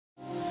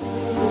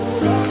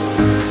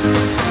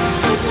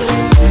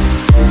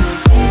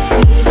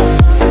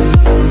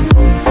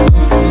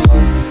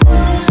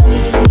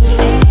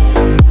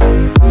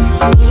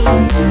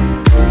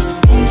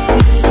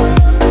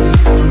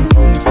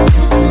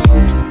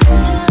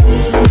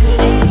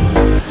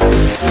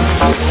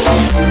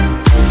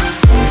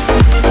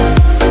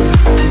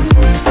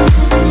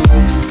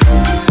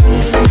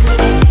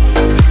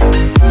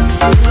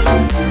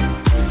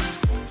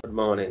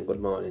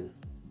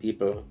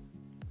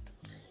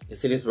You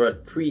see this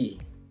word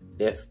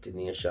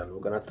predestination. We're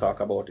going to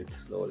talk about it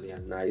slowly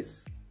and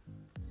nice.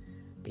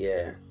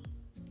 Yeah.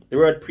 The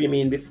word pre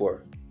mean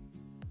before.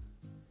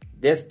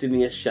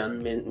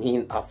 Destination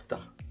mean after.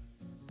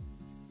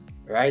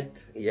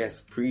 Right? Yes,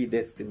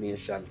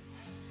 predestination.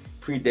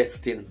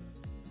 Predestined.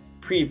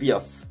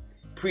 Previous.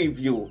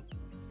 Preview.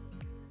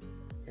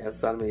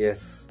 Yes, tell me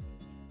yes.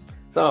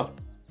 So,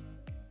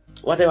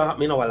 whatever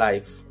happened in our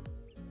life,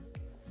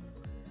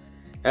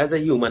 as a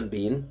human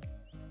being,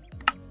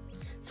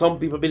 some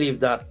people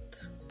believe that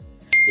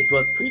it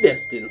was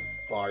predestined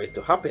for it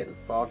to happen.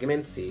 For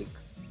argument's sake,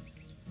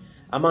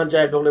 a man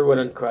drive down the road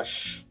and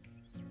crash.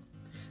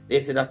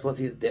 They say that was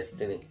his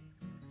destiny.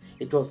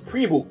 It was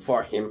pre-booked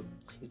for him.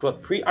 It was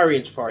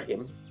pre-arranged for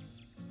him.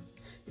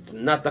 It's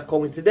not a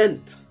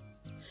coincidence.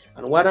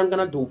 And what I'm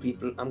going to do,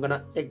 people, I'm going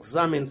to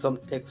examine some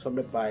texts from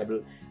the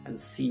Bible and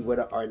see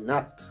whether or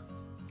not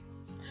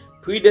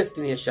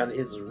predestination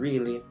is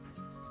really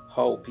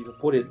how people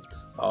put it,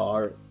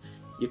 or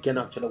you can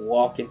actually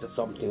walk into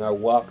something or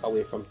walk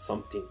away from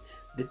something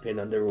depending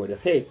on the road you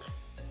take.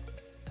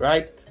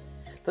 Right?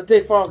 So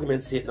take for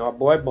argument's sake now, a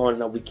boy born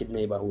in a wicked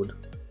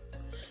neighborhood.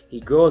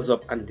 He grows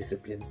up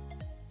undisciplined.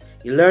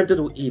 He learns to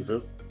do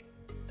evil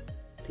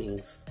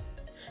things.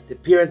 The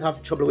parents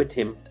have trouble with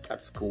him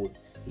at school.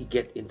 He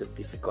gets into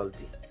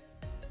difficulty.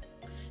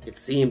 It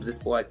seems this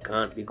boy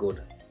can't be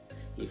good.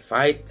 He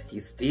fights, he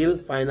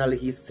steals, finally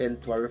he's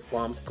sent to a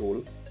reform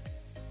school.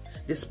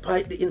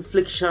 Despite the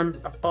infliction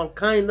of all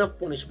kinds of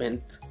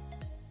punishment,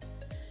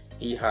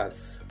 he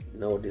has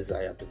no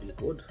desire to be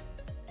good.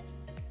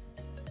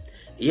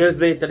 Years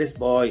later, this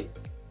boy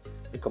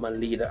becomes a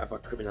leader of a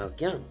criminal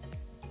gang.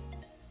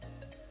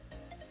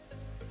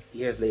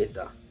 Years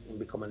later, he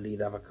becomes a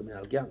leader of a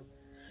criminal gang.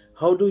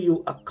 How do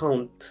you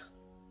account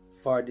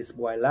for this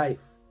boy's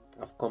life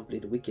of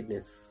complete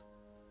wickedness?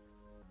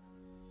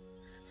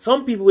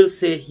 Some people will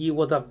say he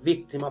was a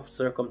victim of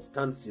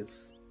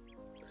circumstances,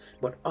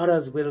 but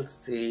others will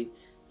say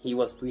he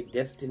was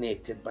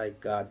predestinated by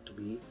God to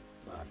be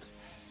bad.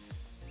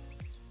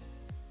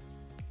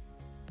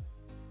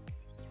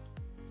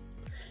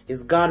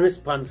 Is God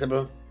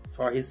responsible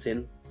for his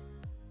sin?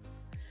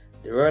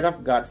 The word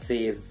of God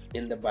says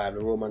in the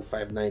Bible, Romans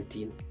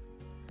 5:19,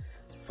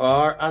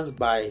 "For as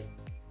by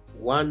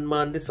one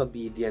man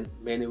disobedient,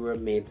 many were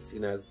made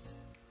sinners.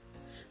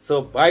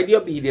 So by the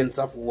obedience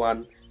of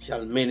one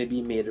shall many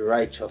be made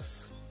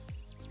righteous."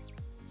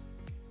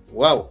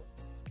 Wow.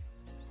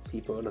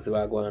 People want to see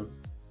what I go on.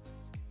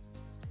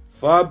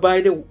 For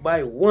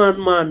by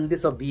one man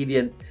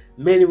disobedient,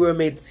 many were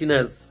made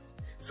sinners.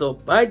 So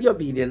by the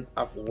obedience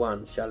of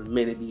one shall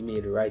many be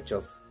made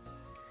righteous.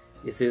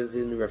 This is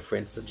in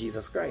reference to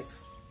Jesus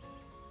Christ.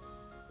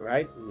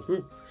 Right?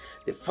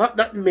 The fact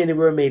that many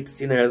were made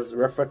sinners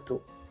refer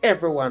to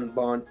everyone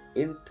born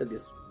into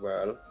this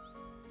world.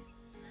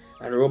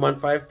 And Romans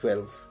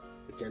 5:12,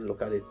 we can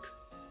look at it.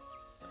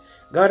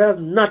 God has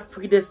not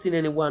predestined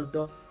anyone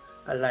to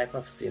a life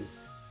of sin.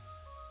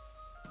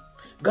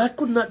 God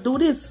could not do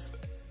this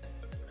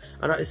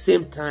and at the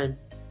same time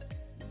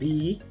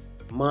be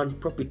man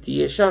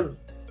propitiation.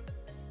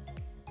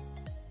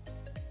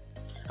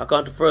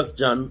 According to 1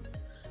 John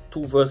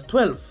 2 verse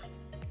 12.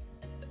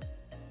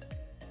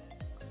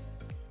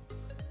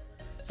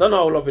 So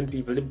now, loving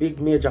people, the big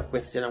major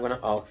question I'm going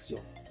to ask you: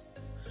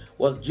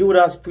 was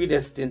Judas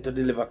predestined to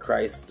deliver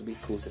Christ to be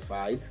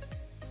crucified?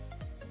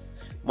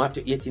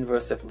 Matthew 18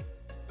 verse 7,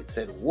 it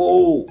said,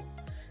 "Woe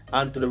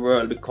unto the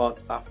world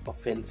because of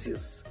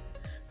offenses,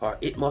 for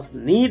it must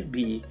need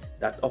be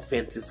that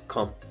offenses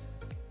come.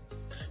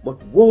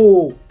 But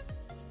woe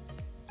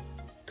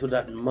to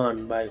that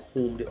man by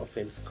whom the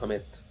offense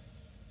cometh."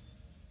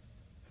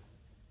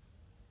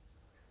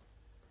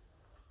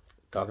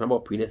 Talking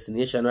about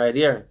predestination right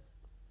here.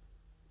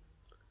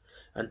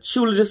 "And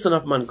truly the Son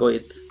of Man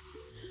goeth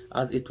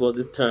as it was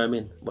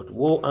determined, but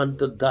woe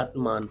unto that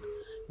man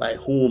by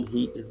whom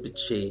he is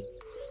betrayed."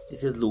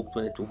 This is Luke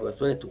 22 verse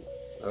 22.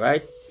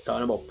 Alright?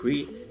 Talking about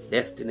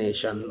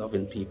predestination,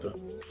 loving people.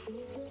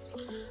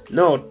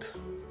 Note,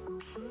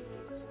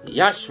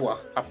 Yahshua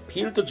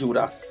appealed to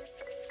Judas,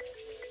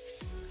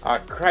 or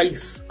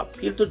Christ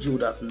appealed to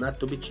Judas not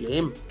to betray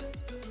him.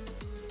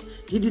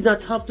 He did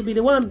not have to be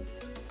the one.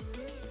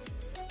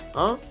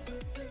 Huh?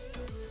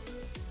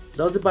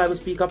 Does the Bible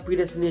speak of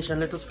predestination?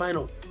 Let us find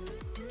out.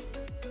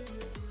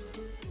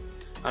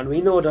 And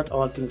we know that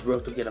all things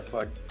work together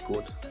for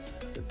good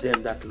to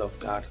them that love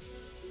God,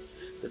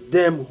 to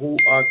them who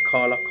are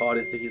called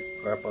according to his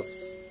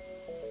purpose.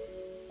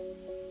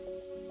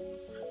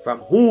 From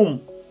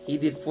whom he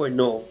did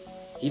foreknow.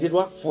 He did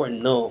what?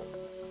 Foreknow.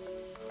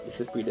 This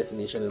is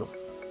predestination, you know.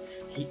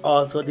 He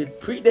also did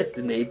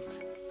predestinate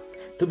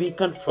to be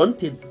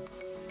confronted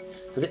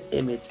to the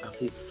image of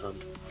his Son,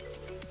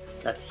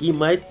 that he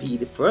might be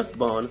the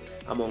firstborn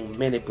among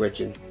many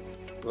brethren.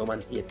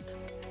 Romans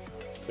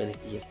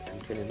 8:28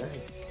 and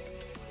 29.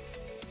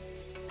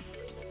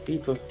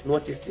 People,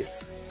 notice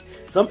this.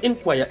 Some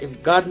inquire,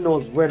 if God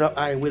knows whether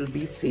I will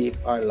be saved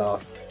or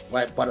lost,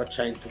 why bother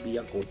trying to be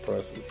a good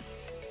person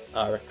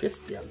or a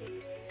Christian?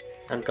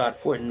 and God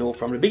foreknow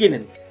from the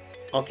beginning?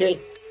 Okay?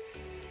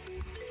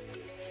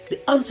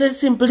 The answer is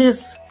simple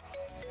this.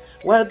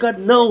 Well, God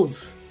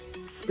knows,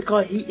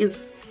 because He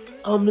is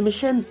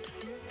omniscient.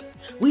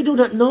 We do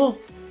not know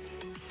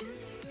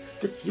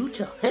the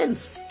future.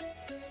 Hence,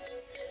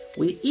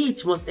 we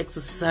each must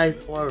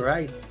exercise our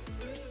right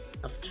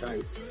of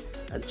choice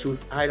and choose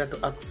either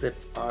to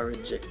accept or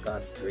reject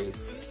God's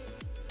grace.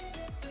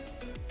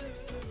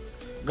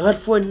 God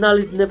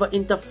foreknowledge never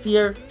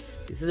interfere.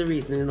 This is the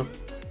reason,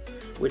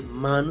 with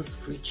man's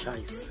free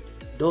choice.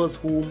 Those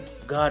whom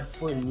God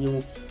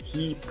foreknew,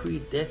 He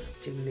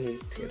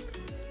predestinated.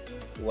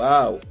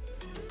 Wow.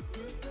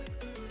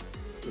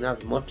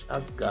 Inasmuch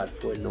as God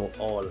foreknow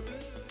all,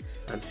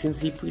 and since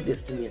He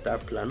predestinated our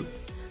plan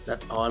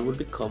that all will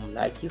become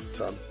like His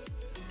Son,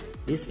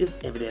 this is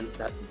evident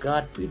that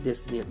God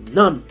predestinated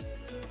none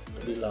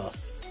to be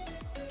lost.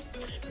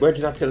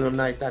 Brethren, I tell them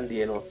night and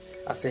day,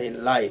 I say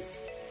in life,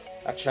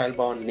 a child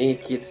born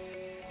naked,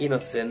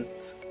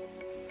 innocent,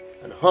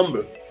 and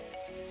humble.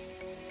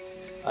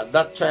 As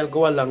that child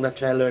go along, that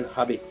child learn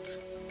habit.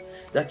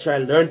 That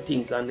child learn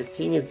things, and the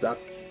thing is that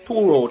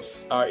two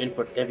roads are in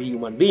front of every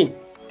human being.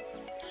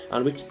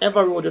 And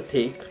whichever road you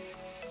take,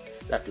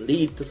 that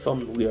lead to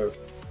somewhere.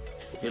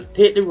 If you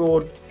take the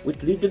road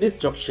which lead to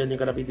destruction, you're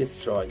gonna be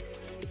destroyed.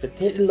 If you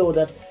take the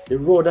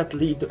road that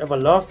lead to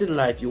everlasting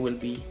life, you will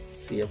be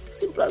saved.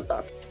 Simple as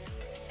that.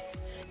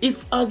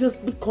 If as you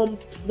become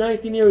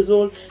 19 years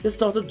old, you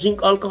start to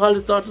drink alcohol,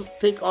 you start to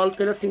take all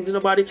kind of things in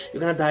your body, you're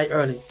gonna die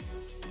early.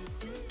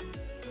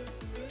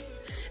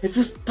 If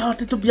you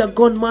started to be a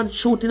gunman,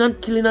 shooting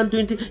and killing and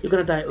doing things, you're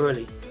gonna die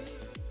early.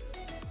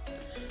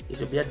 If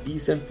you be a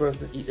decent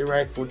person, eat the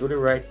right food, do the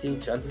right thing,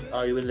 chances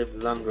are you will live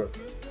longer.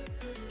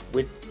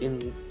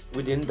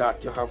 Within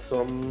that, you have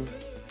some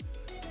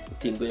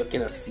things where you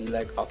cannot see,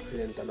 like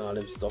accident and all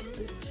them stuff.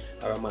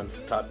 Or a man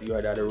stab you, or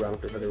at the wrong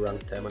place at the wrong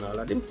time and all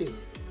of them things.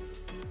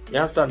 You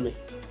understand me?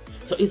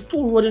 So it's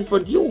two roads in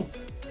front of you.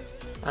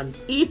 And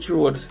each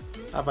road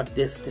have a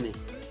destiny.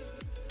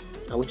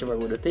 And whichever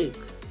road you take.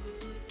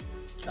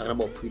 Talking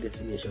about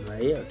predestination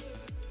right here.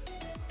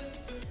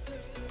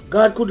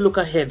 God could look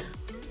ahead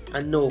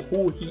and know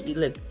who the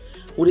elect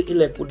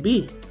would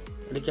be.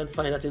 And you can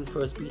find that in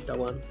 1 Peter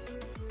 1,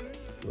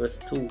 verse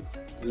 2.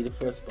 Read the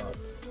first part.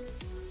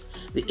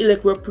 The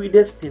elect were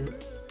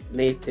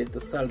predestinated to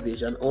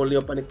salvation only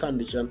upon the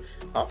condition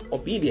of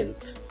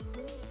obedience.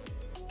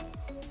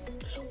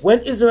 When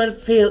Israel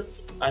failed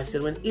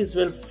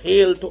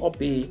to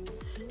obey,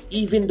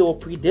 even though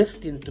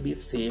predestined to be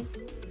saved,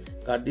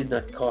 God did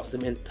not cast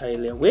them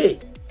entirely away,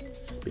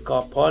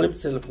 because Paul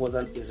himself was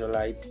an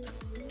Israelite,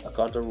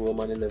 according to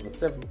Romans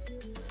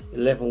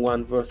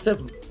 11:1 verse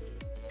 7.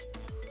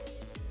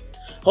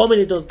 How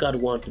many does God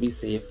want to be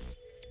saved?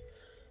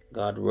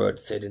 God's word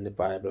said in the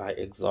Bible, I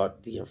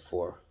exhort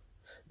therefore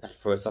that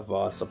first of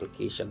all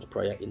supplication,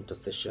 prayer,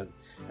 intercession,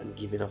 and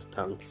giving of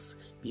thanks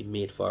be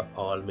made for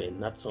all men,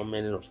 not some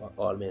men, but for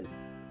all men.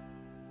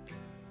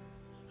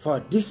 For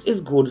this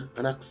is good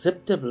and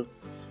acceptable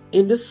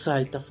in the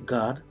sight of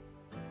God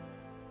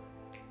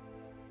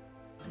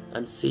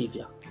and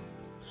Savior,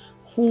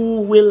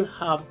 who will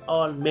have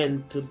all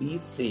men to be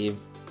saved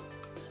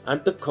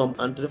and to come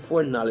unto the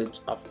foreknowledge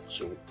of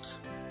truth,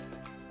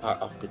 or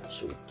of the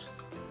truth.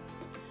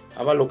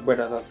 Have a look,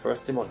 brothers, at 1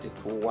 Timothy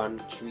 2, 1,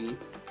 3,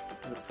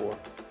 and 4.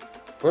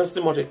 1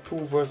 Timothy 2,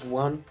 verse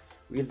 1,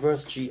 read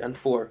verse 3 and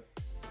 4.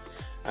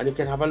 And you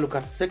can have a look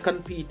at 2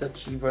 Peter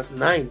 3, verse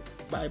 9,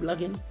 Bible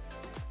again.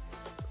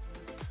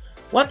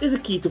 What is the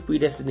key to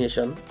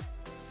predestination?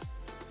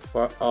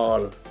 For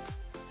all.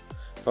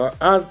 For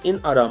as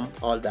in Adam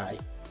all die,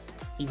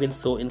 even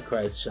so in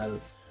Christ shall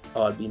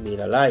all be made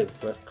alive.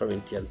 1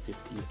 Corinthians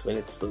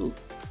 15:22.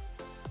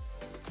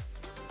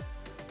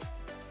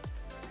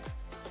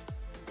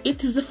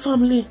 It is the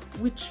family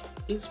which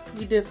is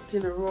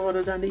predestined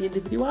rather than the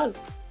individual.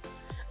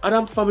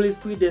 Adam's family is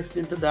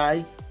predestined to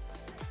die.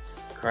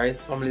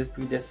 Christ's family is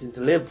predestined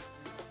to live.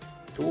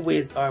 Two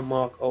ways are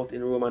marked out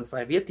in Romans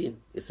 5:18.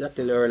 It's not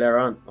till earlier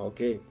on.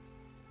 Okay.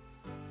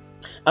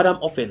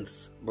 Adam's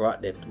offense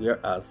brought death,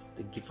 whereas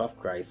the gift of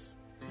Christ,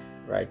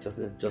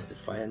 righteousness,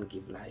 justify and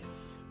give life.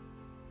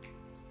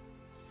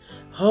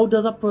 How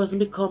does a person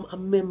become a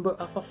member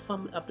of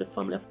the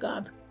family of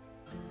God?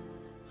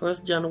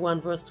 1 John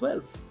 1 verse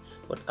 12.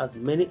 But as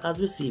many as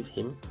receive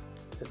him,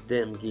 to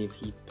them gave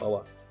he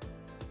power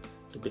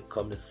to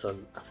become the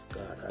son of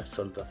God, or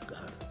sons of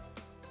God.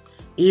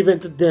 Even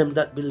to them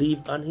that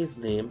believe on his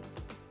name.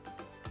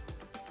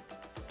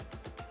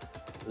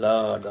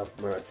 Lord of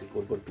mercy,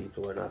 good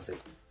people, when I say.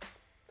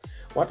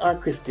 What are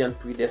Christians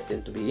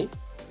predestined to be?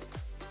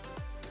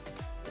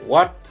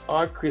 What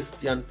are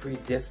Christians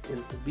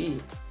predestined to be?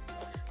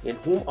 In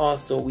whom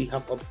also we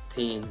have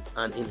obtained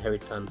an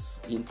inheritance,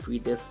 being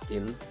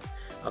predestined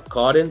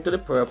according to the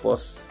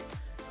purpose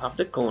of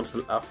the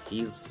counsel of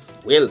his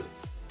will,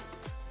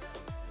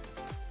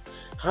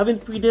 having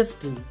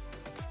predestined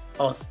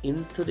us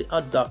into the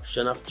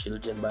adoption of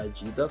children by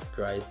Jesus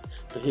Christ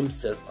to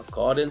himself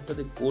according to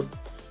the good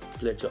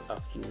pleasure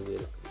of his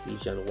will.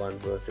 Ephesians 1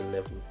 verse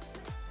 11.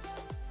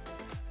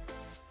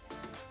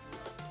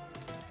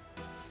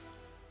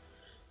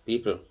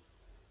 People,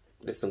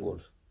 listen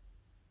good.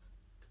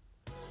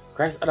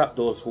 Christ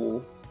adopts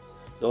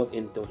those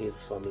into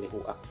his family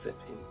who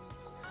accept him.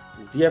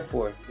 And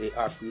therefore, they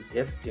are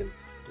predestined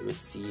to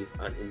receive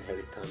an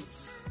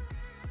inheritance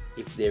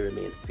if they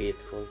remain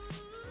faithful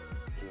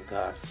in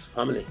God's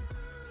family.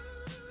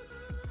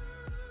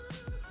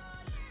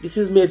 This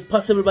is made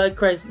possible by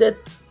Christ's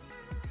death.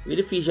 Read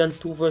Ephesians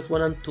 2 verse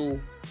 1 and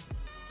 2.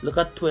 Look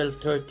at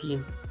 12,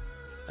 13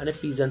 and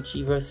Ephesians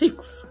 3 verse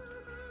 6.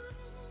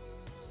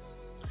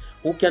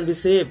 Who can be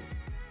saved?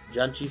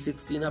 John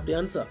 3:16 have the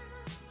answer.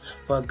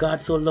 For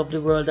God so loved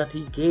the world that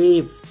he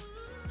gave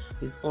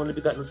his only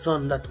begotten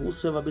Son, that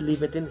whosoever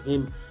believeth in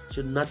him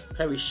should not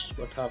perish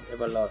but have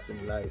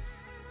everlasting life.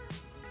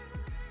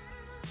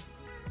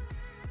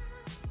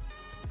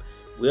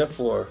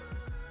 Wherefore,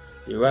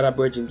 the rather,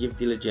 brethren, give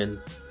diligence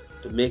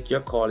to make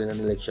your calling and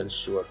election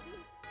sure.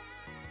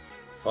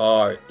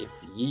 For if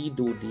ye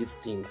do these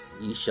things,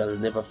 ye shall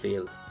never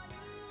fail.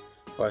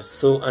 For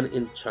so an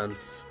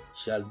entrance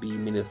shall be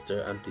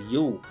minister unto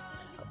you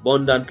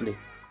abundantly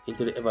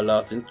into the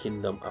everlasting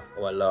kingdom of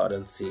our Lord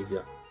and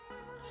Savior.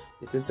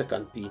 This is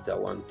 2 Peter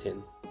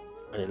 1:10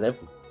 and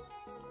 11.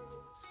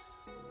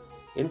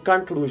 In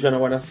conclusion, I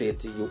want to say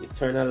to you,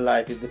 eternal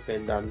life is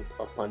dependent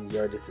upon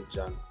your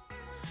decision.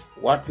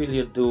 What will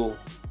you do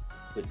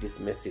with this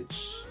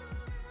message?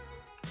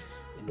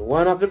 In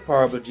one of the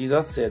parables,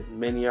 Jesus said,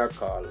 many are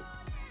called,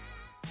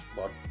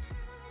 but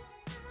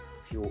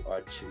few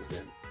are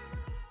chosen.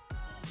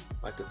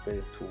 Matthew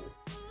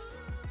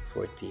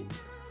 22:14.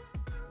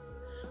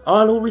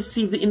 All who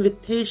received the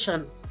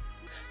invitation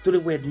to the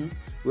wedding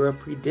were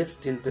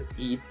predestined to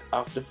eat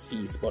of the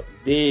feast, but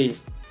they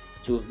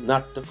chose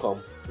not to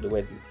come to the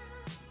wedding.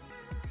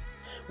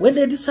 When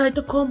they decided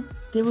to come,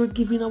 they were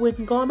given a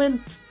wedding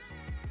garment.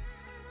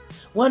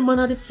 One man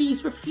at the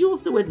feast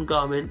refused the wedding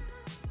garment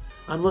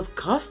and was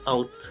cast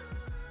out.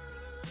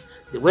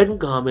 The wedding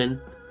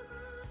garment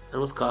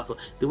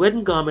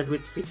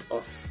which fits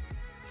us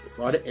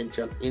for the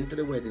entrance into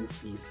the wedding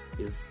feast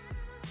is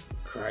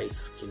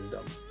Christ's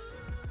kingdom.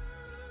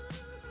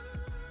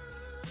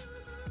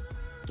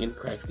 In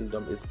Christ's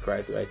kingdom is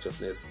Christ's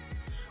righteousness.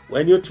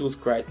 When you choose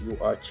Christ, you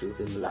are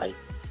choosing life.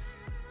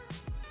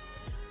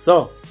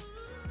 So,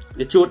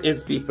 the truth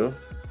is, people,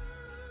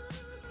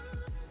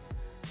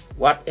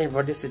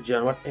 whatever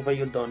decision, whatever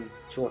you done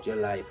throughout your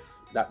life,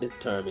 that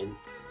determines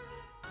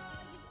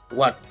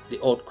what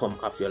the outcome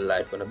of your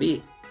life gonna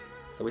be.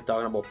 So we're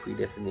talking about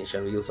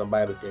predestination. We use some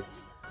Bible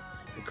texts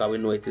because we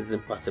know it is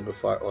impossible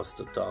for us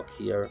to talk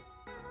here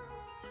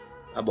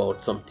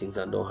about some things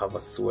and don't have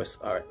a source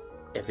or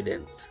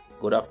evidence.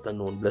 Good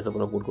afternoon. Bless up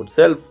on a good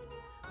self.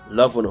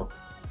 Love you.